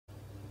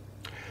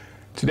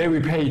Today we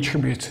pay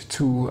tribute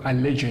to a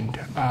legend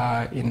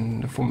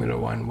in the Formula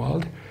One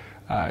world,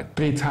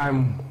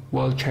 three-time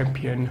world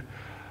champion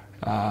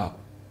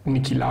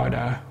Niki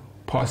Lauda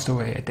passed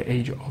away at the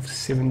age of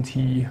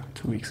 70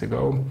 2 weeks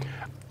ago.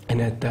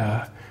 And at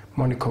the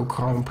Monaco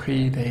Grand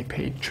Prix, they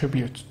paid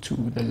tribute to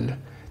the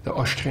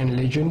Austrian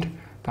legend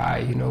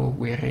by,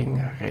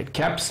 wearing red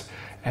caps,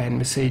 and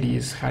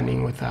Mercedes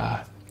running with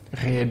a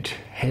red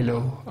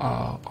halo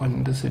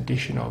on this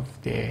edition of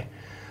their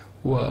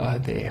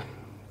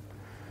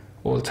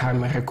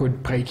all-time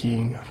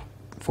record-breaking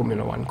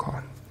Formula One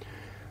car.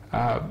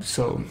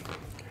 So,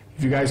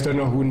 if you guys don't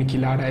know who Niki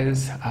Lauda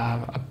is,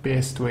 a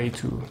best way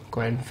to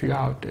go and figure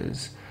out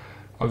is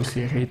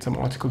obviously read some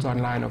articles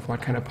online of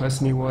what kind of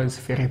person he was.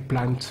 Very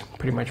blunt,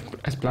 pretty much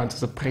as blunt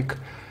as a prick,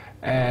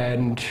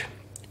 and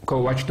go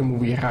watch the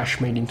movie Rush,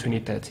 made in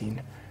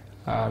 2013,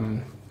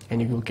 and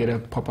you will get a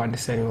proper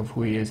understanding of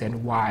who he is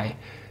and why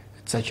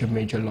it's such a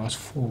major loss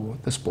for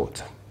the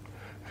sport.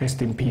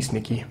 Rest in peace,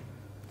 Niki.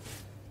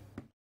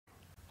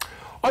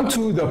 On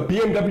to the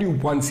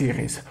BMW 1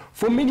 Series.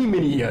 For many,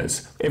 many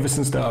years, ever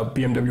since the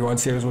BMW 1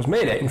 Series was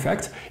made, in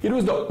fact, it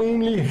was the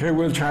only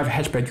rear-wheel drive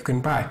hatchback you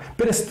can buy.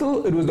 But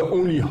still, it was the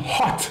only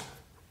hot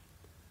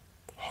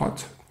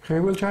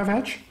rear-wheel drive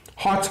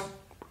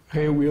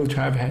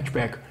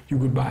hatchback you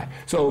could buy.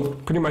 So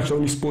pretty much the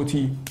only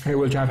sporty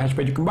rear-wheel drive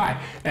hatchback you can buy.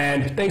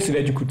 And thanks to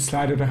that, you could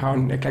slide it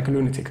around like a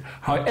lunatic.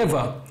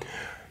 However,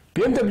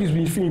 BMW has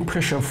been feeling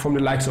pressure from the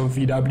likes of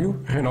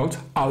VW, Renault,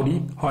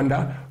 Audi,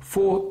 Honda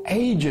for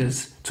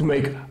ages to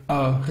make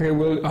a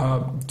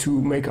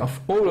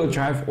all-wheel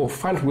drive or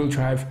front-wheel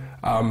drive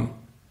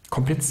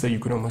competitor, you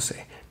could almost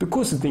say.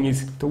 Because the thing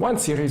is, the 1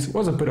 Series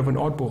was a bit of an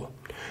oddball.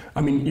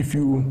 I mean, if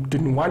you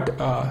didn't want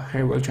a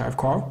rear-wheel drive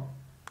car,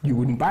 you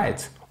wouldn't buy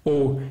it.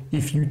 Or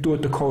if you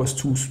thought the car was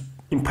too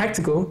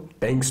impractical,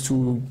 thanks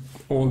to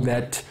all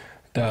that,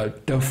 the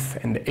diff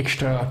and the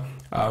extra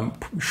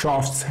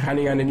shafts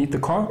running underneath the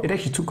car, it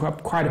actually took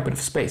up quite a bit of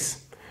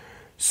space.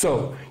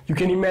 So you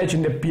can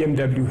imagine that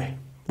BMW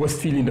was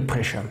feeling the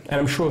pressure, and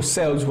I'm sure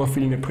sales were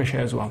feeling the pressure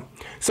as well.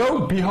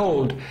 So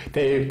behold,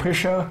 the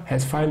pressure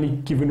has finally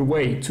given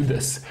way to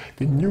this,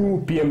 the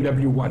new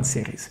BMW 1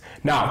 Series.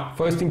 Now,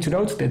 first thing to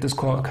note that this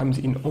car comes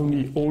in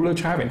only all-wheel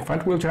drive and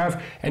front-wheel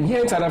drive, and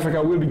here in South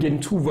Africa we'll be getting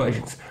two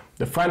versions,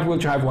 the front-wheel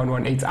drive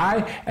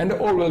 118i and the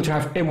all-wheel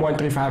drive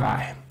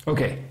M135i.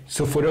 Okay,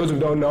 so for those who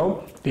don't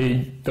know,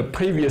 the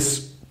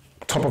previous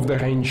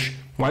top-of-the-range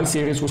 1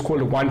 Series was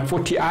called a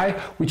 140i,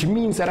 which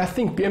means that I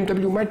think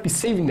BMW might be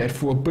saving that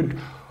for a bit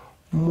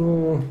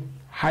more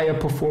higher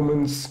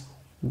performance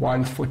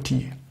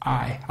 140i.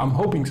 I'm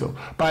hoping so.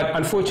 But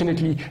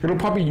unfortunately, it'll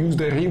probably use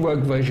the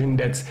reworked version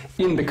that's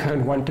in the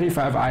current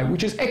 135i,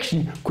 which is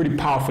actually pretty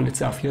powerful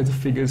itself. Here's the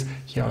figures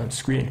here on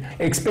screen.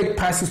 Expect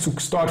prices to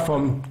start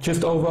from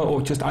just over or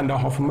just under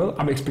 $500,000.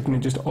 I'm expecting it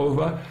just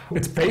over.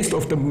 It's based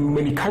off the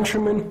Mini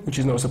Countryman, which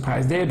is no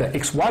surprise there. The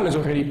X1 is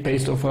already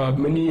based off a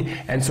Mini,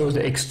 and so is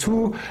the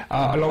X2,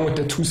 along with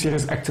the 2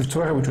 Series Active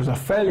Tourer, which was a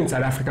fail in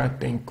South Africa,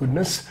 thank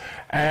goodness.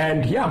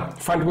 And yeah,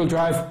 front-wheel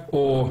drive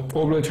or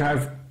all-wheel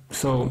drive.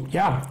 So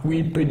yeah,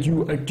 we bid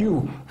you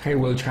adieu,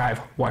 rear-wheel drive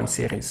 1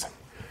 Series.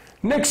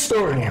 Next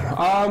story.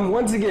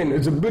 Once again,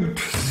 it's a bit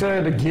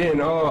sad again.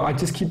 Oh, I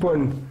just keep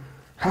on.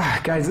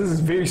 Guys, this is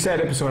a very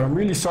sad episode. I'm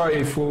really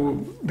sorry for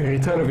the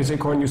return of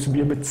SACarNews to be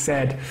a bit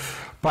sad,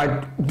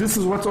 but this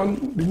is what's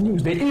on the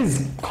news. There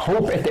is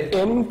hope at the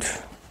end,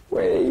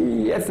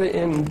 way at the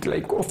end,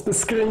 like off the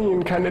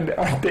screen, kind of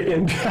at the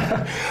end.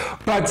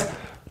 But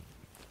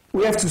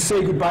we have to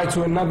say goodbye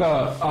to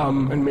another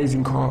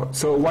amazing car.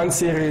 So 1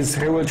 Series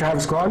rear-wheel drive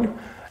is gone,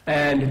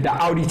 and the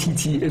Audi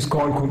TT is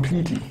gone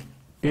completely.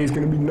 There's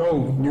going to be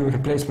no new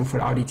replacement for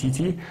the Audi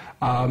TT.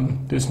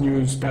 This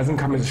news doesn't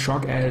come as a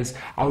shock, as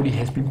Audi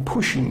has been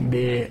pushing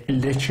their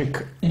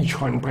electric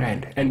E-tron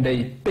brand, and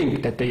they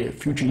think that their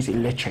future is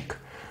electric,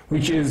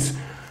 which is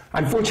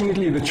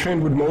unfortunately the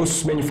trend with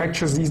most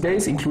manufacturers these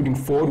days, including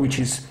Ford, which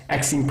is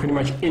axing pretty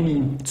much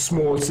any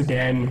small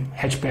sedan,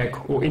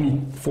 hatchback, or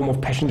any form of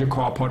passenger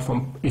car apart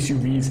from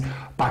SUVs,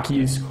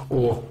 bakkies,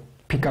 or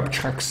pickup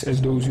trucks, as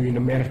those who in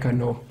America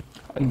know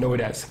it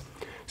as.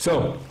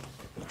 So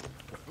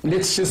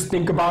let's just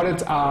think about it.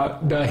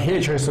 The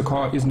hairdresser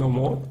car is no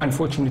more.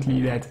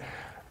 Unfortunately, that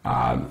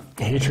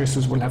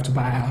hairdressers will have to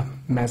buy a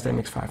Mazda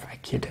MX-5. I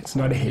kid, it's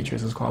not a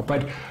hairdresser's car,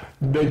 but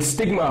the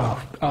stigma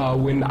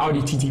when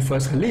Audi TT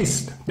first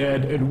released,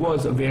 that it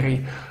was a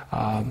very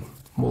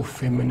more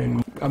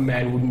feminine, a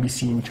man wouldn't be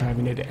seen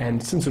driving it,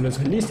 and since it was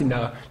released in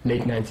the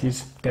late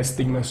 90s, that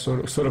stigma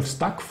sort of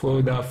stuck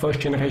for the first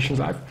generation's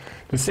life.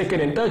 The second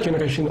and third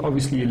generation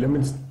obviously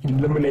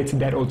eliminated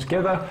that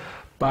altogether,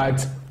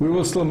 but we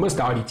will still miss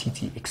the Audi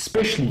TT,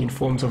 especially in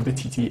forms of the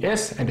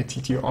TTS and the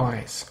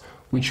TTRS,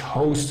 which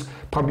host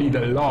probably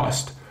the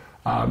last,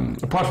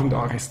 apart from the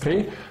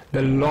RS3,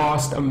 the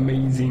last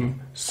amazing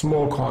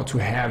small car to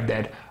have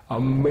that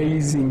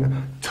amazing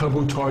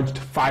turbocharged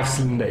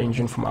 5-cylinder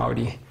engine from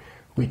Audi,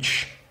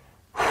 which,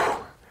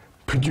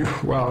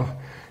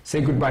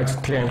 say goodbye to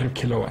 300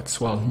 kilowatts,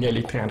 well,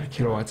 nearly 300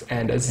 kilowatts,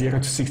 and a 0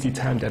 to 60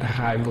 time that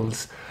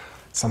rivals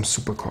some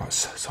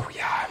supercars. So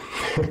yeah.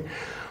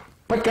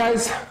 But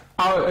guys,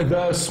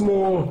 the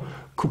small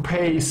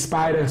coupe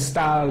spider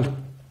style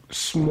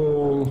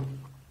small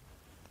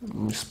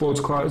sports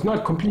car is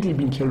not completely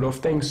being killed off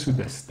thanks to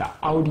this, the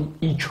Audi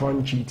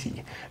e-tron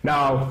GT.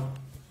 Now,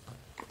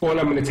 all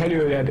I'm going to tell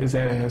you is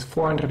that it has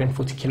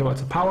 440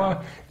 kilowatts of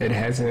power, it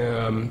has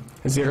a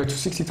 0 to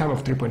 60 time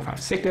of 3.5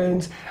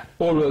 seconds,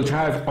 all-wheel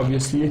drive,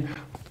 obviously,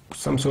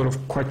 some sort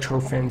of quattro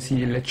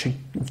fancy electric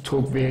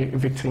torque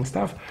vectoring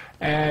stuff,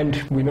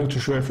 and we're not too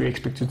sure if we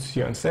expect it to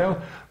see on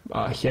sale,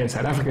 here in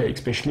South Africa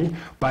especially,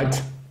 but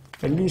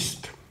at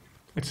least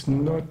it's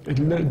not,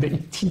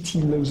 the TT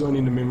lives on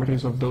in the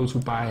memories of those who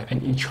buy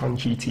an e-tron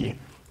GT,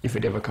 if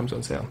it ever comes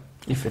on sale.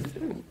 If it,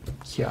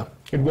 here,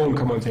 it won't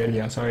come on sale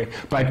here, sorry,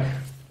 but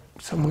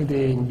somewhere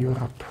there in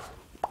Europe.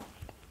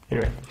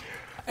 Anyway,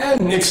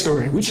 and next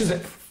story, which is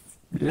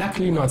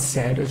luckily not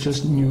sad, it's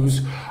just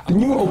news. The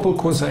new Opel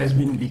Corsa has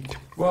been leaked.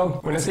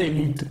 Well, when I say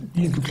leaked,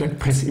 these look like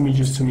press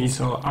images to me,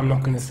 so I'm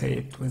not going to say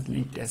it was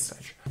leaked as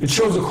such. It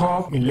shows a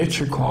car,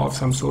 electric car of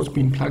some sort,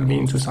 being plugged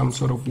into some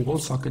sort of wall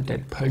socket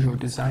that Peugeot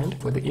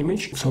designed for the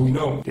image. So we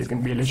know there's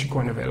going to be electric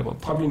one available,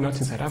 probably not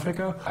in South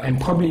Africa,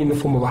 and probably in the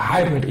form of a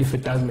hybrid if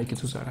it does make it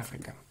to South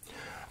Africa.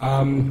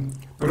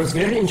 But what's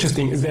very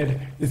interesting is that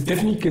it's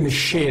definitely going to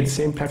share the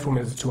same platform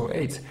as the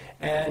 208.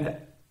 And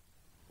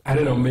I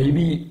don't know,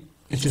 maybe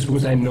it's just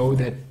because I know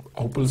that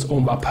Opel's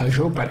owned by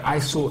Peugeot, but I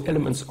saw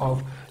elements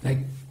of like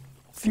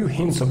few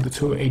hints of the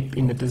 208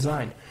 in the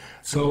design.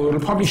 So it'll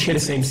probably share the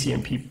same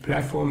CMP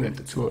platform that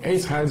the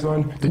 208 has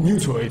on, the new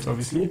 208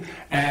 obviously,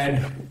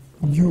 and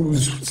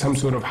use some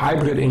sort of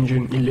hybrid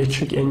engine,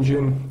 electric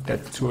engine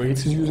that the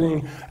 208 is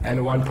using, and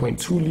a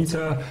 1.2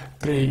 liter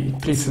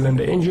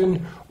three-cylinder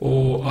engine,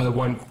 or a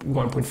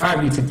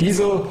 1.5 liter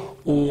diesel,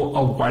 or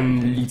a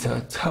 1 liter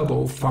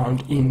turbo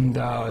found in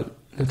the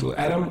little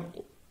Atom,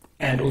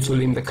 and also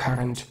in the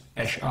current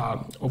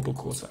Opel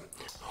Corsa.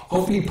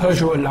 Hopefully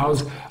Peugeot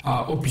allows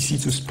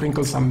OPC to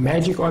sprinkle some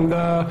magic on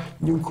the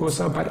new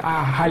Corsa, but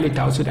I highly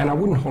doubt it, and I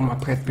wouldn't hold my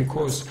breath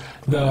because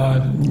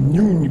the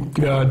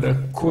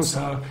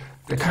Corsa,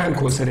 the current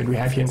Corsa that we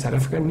have here in South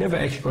Africa, never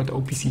actually got the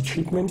OPC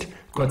treatment,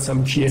 got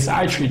some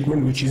GSI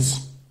treatment, which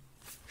is,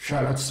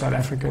 shout out to South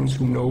Africans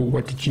who know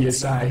what the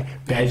GSI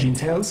badge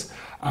entails,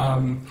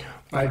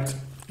 but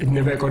it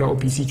never got an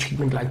OPC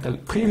treatment like the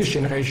previous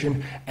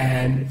generation,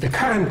 and the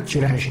current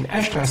generation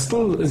Astra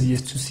still is yet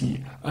to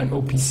see an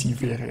OPC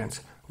variant,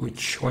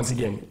 which once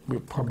again we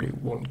probably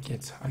won't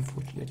get,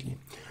 unfortunately.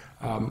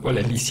 Well,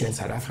 at least here in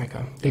South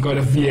Africa. They got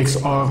a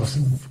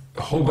VXR,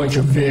 a whole bunch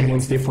of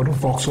variants there for the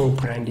Vauxhall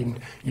brand in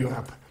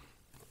Europe.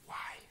 Why?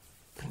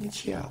 Bring it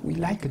here, we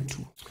like it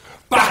too.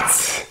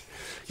 But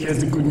here's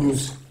the good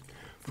news.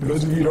 For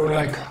those of you who don't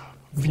like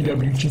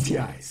VW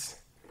GTIs,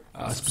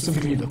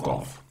 specifically the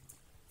Golf,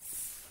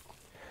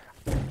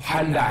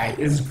 Hyundai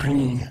is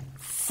bringing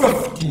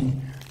 50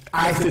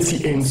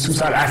 i30Ns to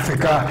South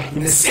Africa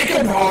in the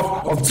second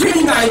half of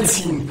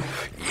 2019.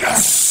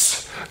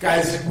 Yes!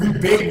 Guys, we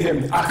begged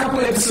them. A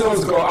couple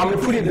episodes ago, I'm going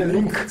to put in the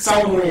link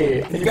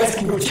somewhere. You guys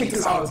can go check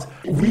this out.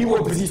 We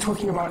were busy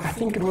talking about, I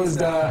think it was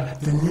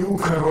the new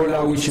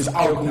Corolla, which is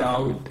out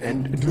now,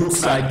 and it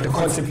looks like the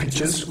concept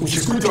pictures, which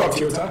is good job,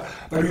 Toyota.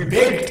 But we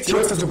begged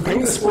Toyota to bring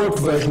the sport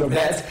version of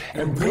that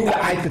and bring the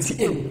i30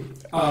 in.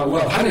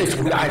 Well, Hyundai to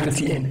bring the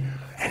i30 in.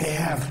 And they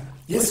have,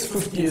 yes,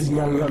 50 is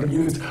not a lot of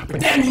units, but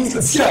that means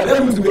it's here.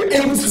 That means we're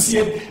able to see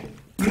it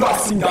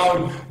blasting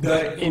down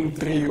the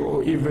N3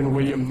 or even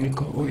William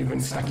Nickel or even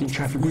stuck in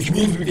traffic, which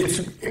means we get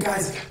to,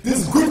 guys,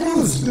 this is good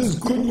news. This is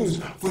good news.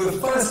 For the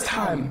first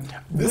time,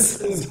 this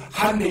is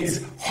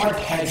Hyundai's hot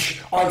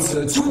hatch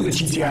answer to the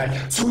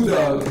GTI, to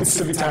the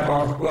Civic Type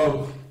R,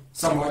 well,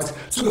 somewhat,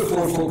 to the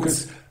Ford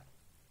Focus.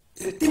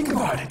 Think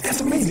about it,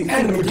 that's amazing.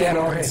 And the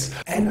Megane RS.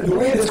 And the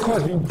way this car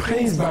has been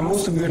praised by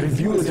most of the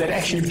reviewers that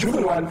actually have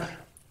driven one,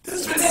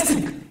 this is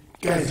fantastic.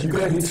 Guys, you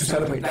guys need to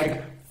celebrate.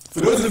 Like, for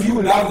those of you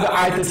who love the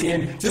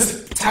i30N,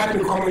 just type in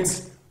the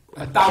comments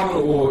a thumb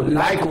or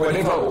like or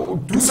whatever, or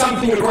do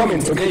something in the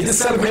comments, okay? Just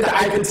celebrate the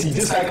i30,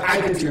 just like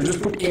i30, or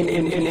just put N.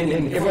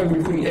 Everyone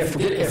will put in F,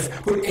 forget F,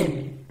 put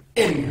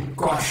N,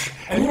 gosh.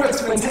 And you know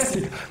what's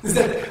fantastic is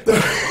that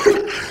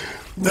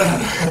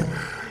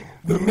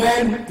the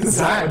man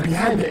design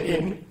behind the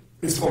N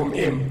is from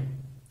M.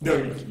 No,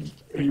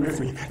 are you with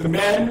me? The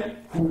man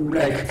who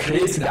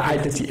created the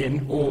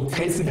i30N or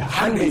created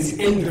Hyundai's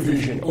N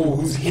division, or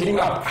who's heading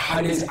up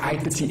Hyundai's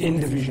i30N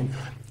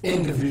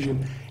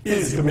division,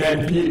 is the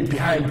man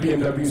behind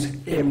BMW's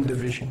M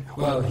division.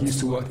 Well, he used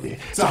to work there.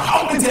 So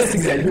how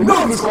fantastic is that? You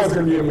know this car is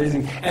going to be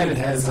amazing, and it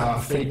has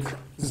fake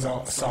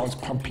sounds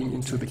pumping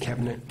into the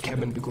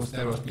cabin because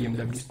that was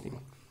BMW's thing.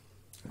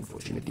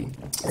 Unfortunately,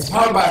 it's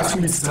powered by a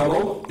 2-liter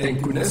turbo,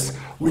 thank goodness,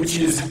 which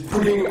is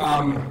putting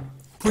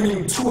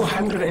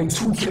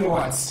 202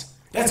 kilowatts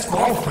That's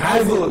golf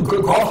rival,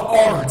 golf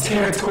R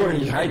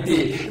territory right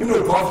there. You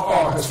know, golf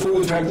R has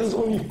four-wheel drive, this is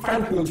only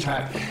front-wheel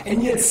drive.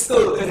 And yet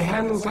still, it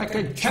handles like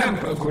a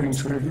champ according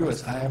to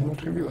reviewers. I have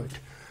not reviewed.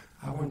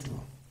 I want to.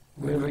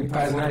 Whoever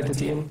buys an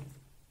E-tron,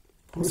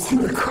 post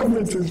in the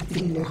comments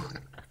below.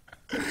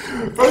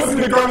 Post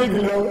in the comment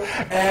below.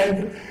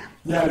 And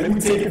yeah, let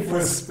me take it for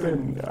a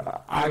spin.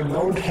 I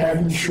don't have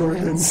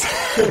insurance.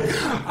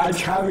 I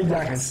carry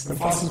gas. The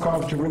fastest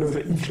car to win was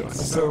the E-tron.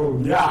 So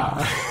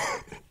yeah.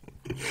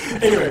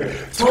 Anyway,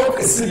 torque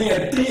is sitting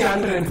at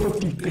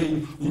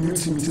 353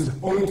 Newton meters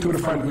only to the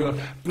front wheel,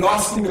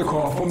 blasting the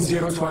car from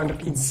 0 to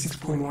 100 in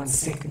 6.1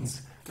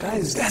 seconds.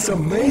 Guys, that's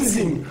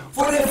amazing!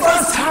 For the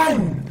first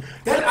time!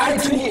 That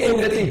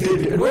i20N that they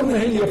did, it wasn't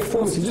really a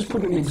performance, they just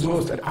put in an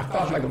exhaust. I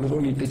felt like it was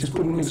only, they just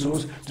put in an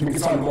exhaust to make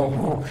it sound more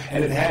raw.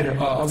 And it had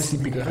obviously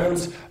bigger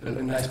rims, a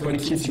nice body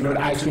kit, you know, the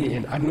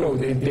i20N. I know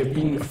there have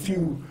been a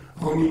few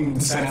roaming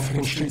the South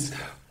African streets,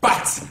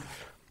 but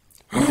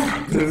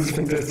this is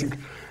fantastic.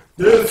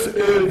 This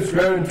is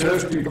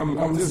fantastic.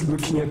 I'm just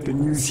looking at the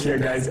news here,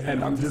 guys,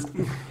 and I'm just...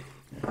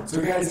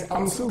 So, guys,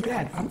 I'm so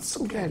glad.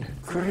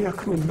 Korea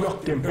come and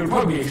block them. It'll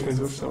probably be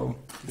expensive, so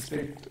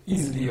expect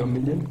easily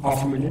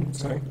half a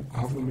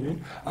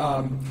million.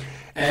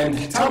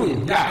 And tell me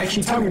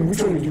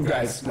which one do you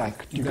guys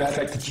like? Do you guys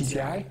like the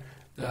GTI?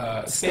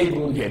 The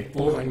stable yet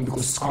boring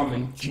because it's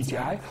common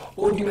GTI?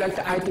 Or do you like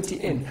the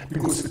i30N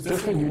because it's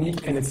different,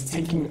 unique, and it's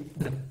taking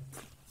the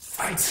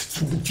fight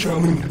to the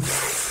German?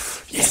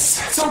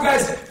 Yes! So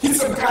guys, hit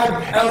subscribe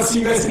and I'll see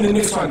you guys in the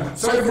next one.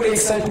 Sorry for the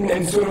excitement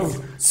and sort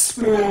of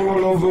spilling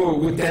all over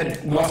with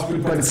that last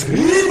bit, but it's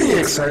really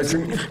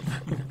exciting.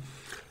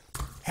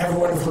 Have a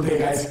wonderful day,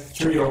 guys.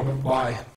 Cheerio. Bye.